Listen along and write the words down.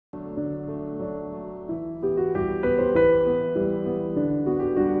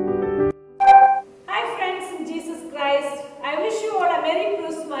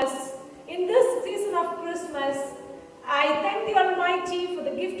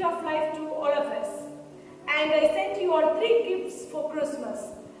of life to all of us. And I sent you all 3 gifts for Christmas.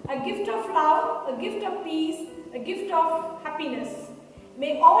 A gift of love, a gift of peace, a gift of happiness.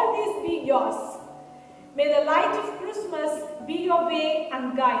 May all these be yours. May the light of Christmas be your way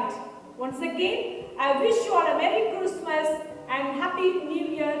and guide. Once again, I wish you all a Merry Christmas and Happy New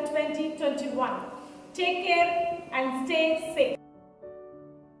Year 2021. Take care and stay safe.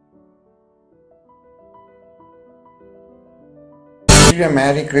 Wish you a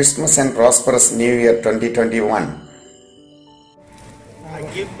Merry Christmas and prosperous New Year 2021. I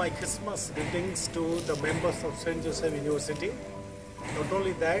give my Christmas greetings to the members of St.Joseph University. Not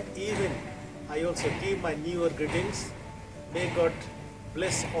only that, even I also give my New Year greetings. May God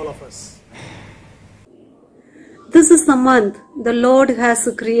bless all of us. This is the month the Lord has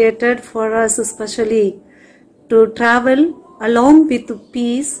created for us especially to travel along with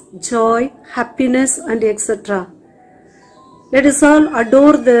peace, joy, happiness and etc. Let us all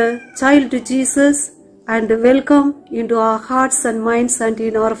adore the child Jesus and welcome into our hearts and minds and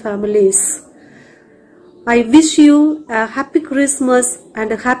in our families. I wish you a happy Christmas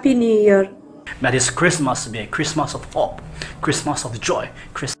and a happy New Year. May this Christmas be a Christmas of hope, Christmas of joy,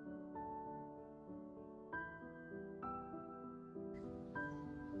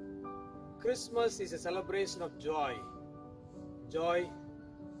 Christmas is a celebration of joy. Joy,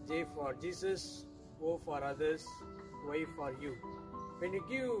 J for Jesus, O for others, Y for you. When you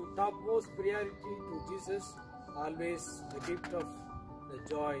give topmost priority to Jesus, always the gift of the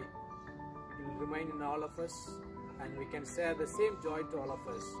joy will remain in all of us, and we can share the same joy to all of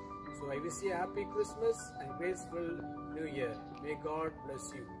us. So I wish you a happy Christmas and graceful New Year. May God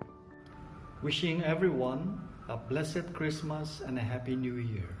bless you. Wishing everyone a blessed Christmas and a happy New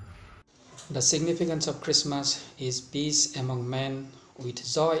Year. The significance of Christmas is peace among men with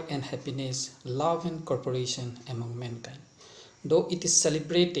joy and happiness, love and cooperation among mankind. Though it is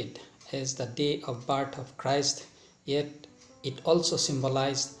celebrated as the day of birth of Christ, yet it also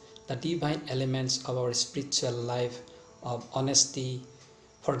symbolized the divine elements of our spiritual life of honesty,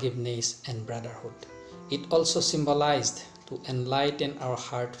 forgiveness and brotherhood. It also symbolized to enlighten our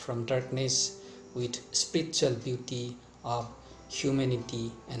heart from darkness with spiritual beauty of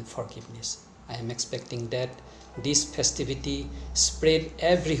humanity and forgiveness. I am expecting that this festivity spread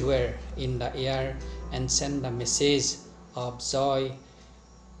everywhere in the air and send the message of joy,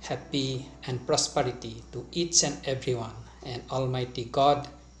 happy and prosperity to each and everyone. And Almighty God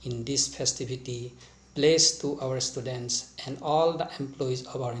in this festivity bless to our students and all the employees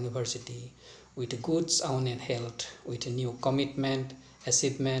of our university with good sound and health, with a new commitment,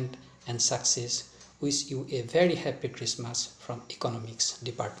 achievement and success. Wish you a very happy Christmas from Economics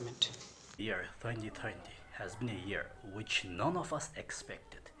Department. Year 2020 has been a year which none of us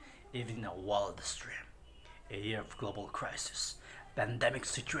expected, even in a wildest dream. A year of global crisis, pandemic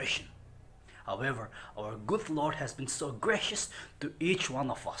situation. However, our good Lord has been so gracious to each one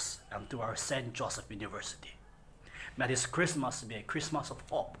of us and to our St. Joseph University. May this Christmas be a Christmas of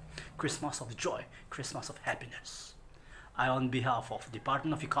hope, Christmas of joy, Christmas of happiness. I, on behalf of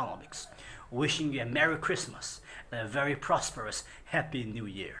Department of Economics, wishing you a Merry Christmas and a very prosperous Happy New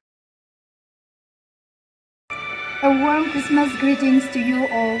Year. A warm Christmas greetings to you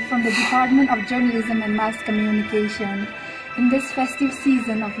all from the Department of Journalism and Mass Communication. In this festive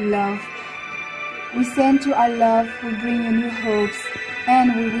season of love, we send you our love, we bring you new hopes,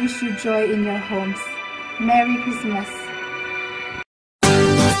 and we wish you joy in your homes. Merry Christmas.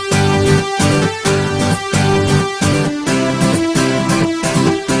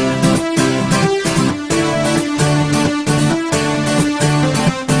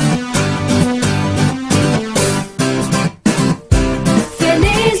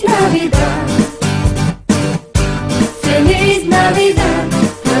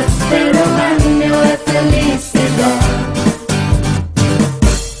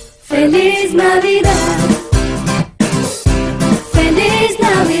 Feliz Navidad, Feliz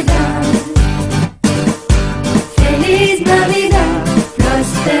Navidad, Feliz Navidad,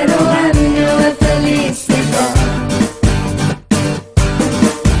 próspero año de felicidad.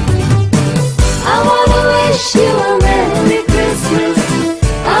 I wanna wish you a Merry Christmas.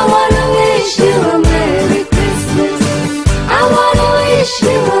 I wanna wish you a Merry Christmas. I wanna wish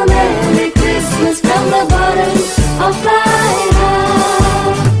you a Merry Christmas from the bottom of my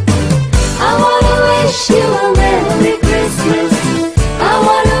heart. I wanna wish you a Merry Christmas. I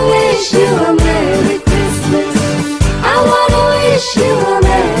wanna wish you a Merry Christmas. I wanna wish you a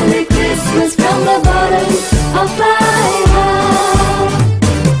Merry Christmas from the bottom of my heart.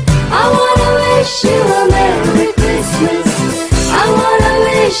 I wanna wish you a Merry Christmas. I wanna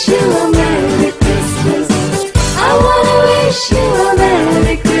wish you a Merry Christmas. I wanna wish you a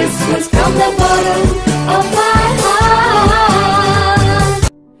Merry Christmas.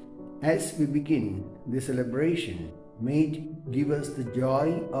 begin the celebration, may it give us the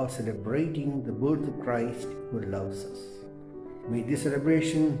joy of celebrating the birth of Christ who loves us. May this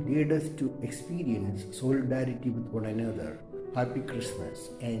celebration lead us to experience solidarity with one another. Happy Christmas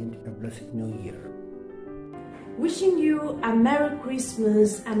and a blessed New Year. Wishing you a Merry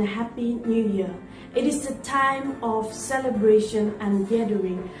Christmas and a Happy New Year. It is a time of celebration and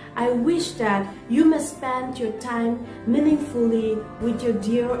gathering. I wish that you may spend your time meaningfully with your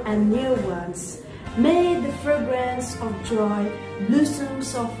dear and near ones. May the fragrance of joy,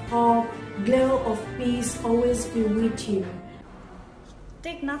 blossoms of hope, glow of peace always be with you.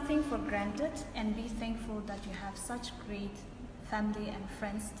 Take nothing for granted and be thankful that you have such great family and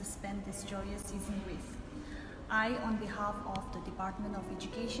friends to spend this joyous season with. I, on behalf of the Department of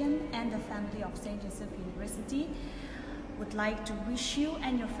Education and the family of St. Joseph University, would like to wish you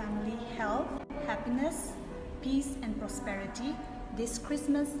and your family health, happiness, peace and prosperity this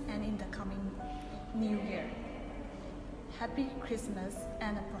Christmas and in the coming New Year. Happy Christmas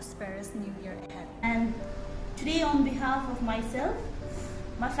and a prosperous New Year ahead. And today, on behalf of myself,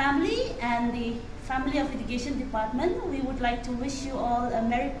 my family and the Family of Education Department, we would like to wish you all a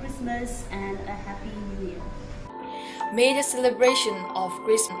Merry Christmas and a Happy New Year. May the celebration of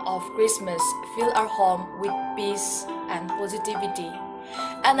Christmas fill our home with peace and positivity,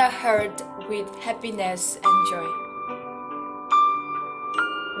 and our heart with happiness and joy.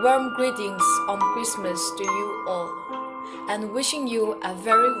 Warm greetings on Christmas to you all, and wishing you a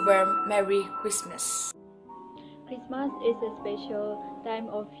very warm Merry Christmas. Christmas is a special time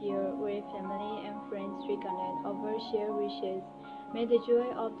of year where family and friends reconnect over shared wishes. May the joy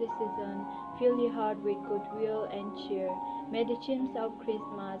of the season fill your heart with goodwill and cheer. May the chimes of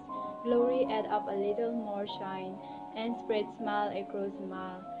Christmas glory add up a little more shine and spread smile across the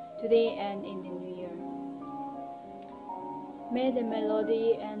mile today and in the new year. May the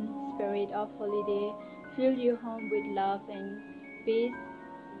melody and spirit of holiday fill your home with love and peace.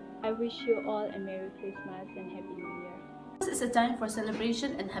 I wish you all a Merry Christmas and Happy New Year. This is a time for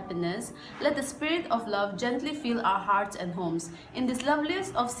celebration and happiness. Let the spirit of love gently fill our hearts and homes. In this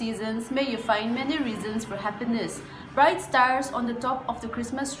loveliest of seasons, may you find many reasons for happiness. Bright stars on the top of the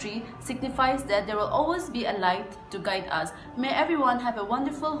Christmas tree signifies that there will always be a light to guide us. May everyone have a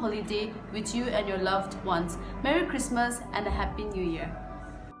wonderful holiday with you and your loved ones. Merry Christmas and a Happy New Year.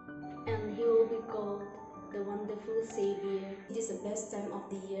 And he will be called the Wonderful Savior. It is the best time of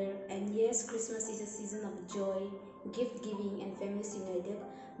the year, and yes, Christmas is a season of joy, gift giving and families united,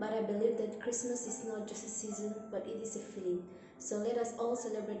 but I believe that Christmas is not just a season, but it is a feeling. So let us all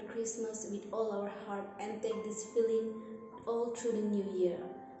celebrate Christmas with all our heart and take this feeling all through the new year.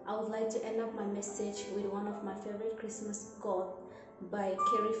 I would like to end up my message with one of my favorite Christmas quotes by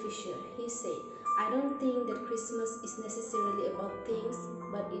Carrie Fisher. He said, "I don't think that Christmas is necessarily about things,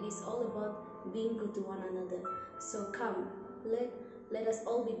 but it is all about being good to one another. So come, let us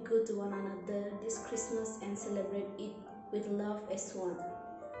all be good to one another this Christmas and celebrate it with love as one."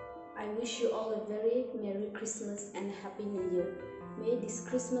 I wish you all a very Merry Christmas and Happy New Year. May this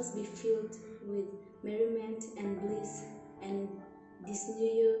Christmas be filled with merriment and bliss, and this New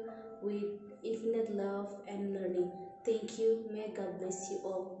Year with infinite love and learning. Thank you. May God bless you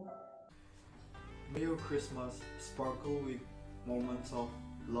all. May your Christmas sparkle with moments of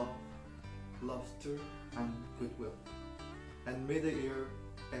love, laughter, and goodwill. And may the year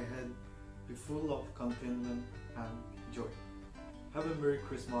ahead be full of contentment and joy. Have a Merry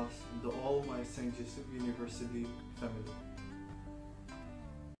Christmas to all my St. Joseph University family.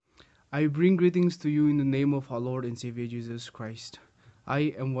 I bring greetings to you in the name of our Lord and Savior Jesus Christ.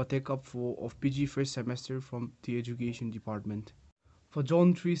 I am Watekap 4 of PG first semester from the Education Department. For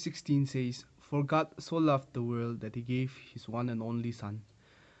John 3:16 says, "For God so loved the world that he gave his one and only Son,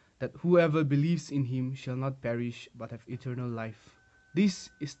 that whoever believes in him shall not perish but have eternal life." This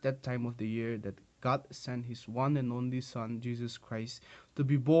is that time of the year that God sent his one and only Son, Jesus Christ, to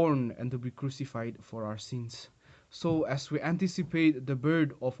be born and to be crucified for our sins. So as we anticipate the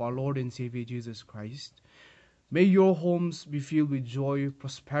birth of our Lord and Savior Jesus Christ, may your homes be filled with joy,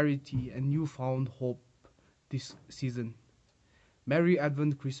 prosperity, and newfound hope this season. Merry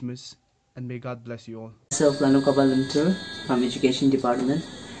Advent Christmas, and may God bless you all. Myself, Lanu Kabalantur from Education Department,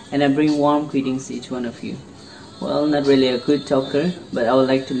 and I bring warm greetings to each one of you. Well, not really a good talker, but I would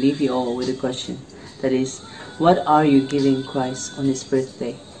like to leave you all with a question. That is, what are you giving Christ on his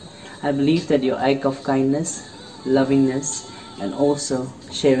birthday? I believe that your act of kindness, lovingness, and also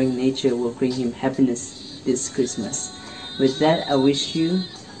sharing nature will bring him happiness this Christmas. With that, I wish you,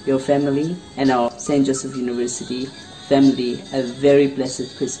 your family, and our St. Joseph University family a very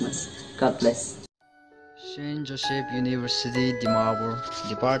blessed Christmas. God bless. St.Joseph University, Dimapur,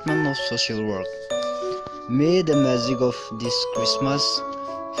 Department of Social Work. May the magic of this Christmas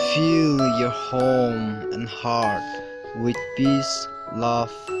fill your home and heart with peace,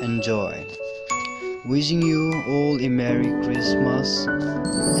 love and joy. Wishing you all a Merry Christmas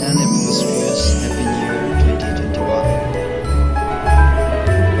and a prosperous Happy New Year 2021.